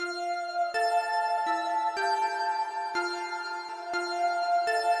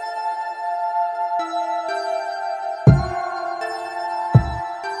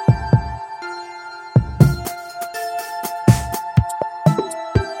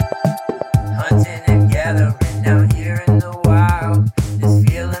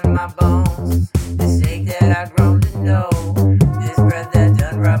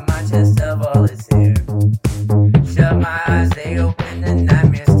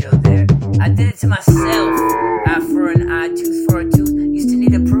to myself. Eye for an eye, tooth for a tooth. Used to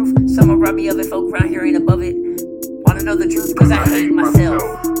need a proof. Someone robbed me of it. Folk around here ain't above it. Wanna know the truth? Cause I hate myself.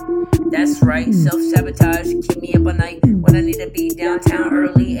 That's right, self-sabotage. Keep me up all night when I need to be downtown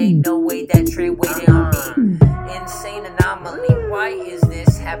early. Ain't no way that train waiting on me. Insane anomaly. Why is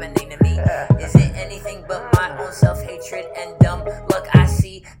this happening to me? Is it anything but my own self-hatred and dumb luck? I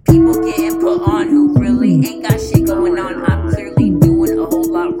see people getting put on who really ain't got shit going on. I'm clearly doing a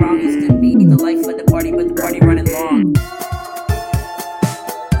whole lot wrong. Used to be the life of the party, but the party running long.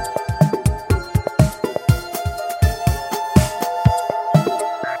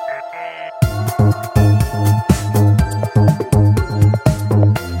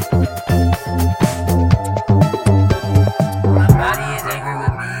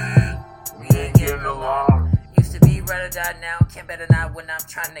 Now can't better not when I'm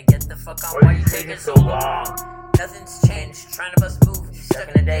trying to get the fuck on. Why you taking so long? Nothing's changed, trying to bust move, stuck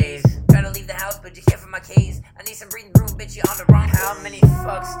in the days. Trying to leave the house, but you can't find my keys. I need some breathing room, bitch, you on the wrong. How many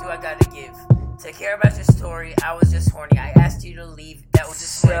fucks do I gotta give to care about your story? I was just horny, I asked you to leave, that was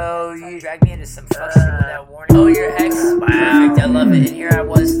just so you dragged me into some fuck shit without warning. Oh, your ex? Perfect, I love it. And here I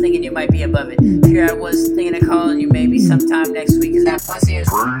was thinking you might be above it. Here I was thinking of calling you maybe sometime next week, cause that pussy is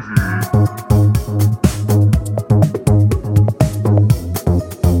crazy.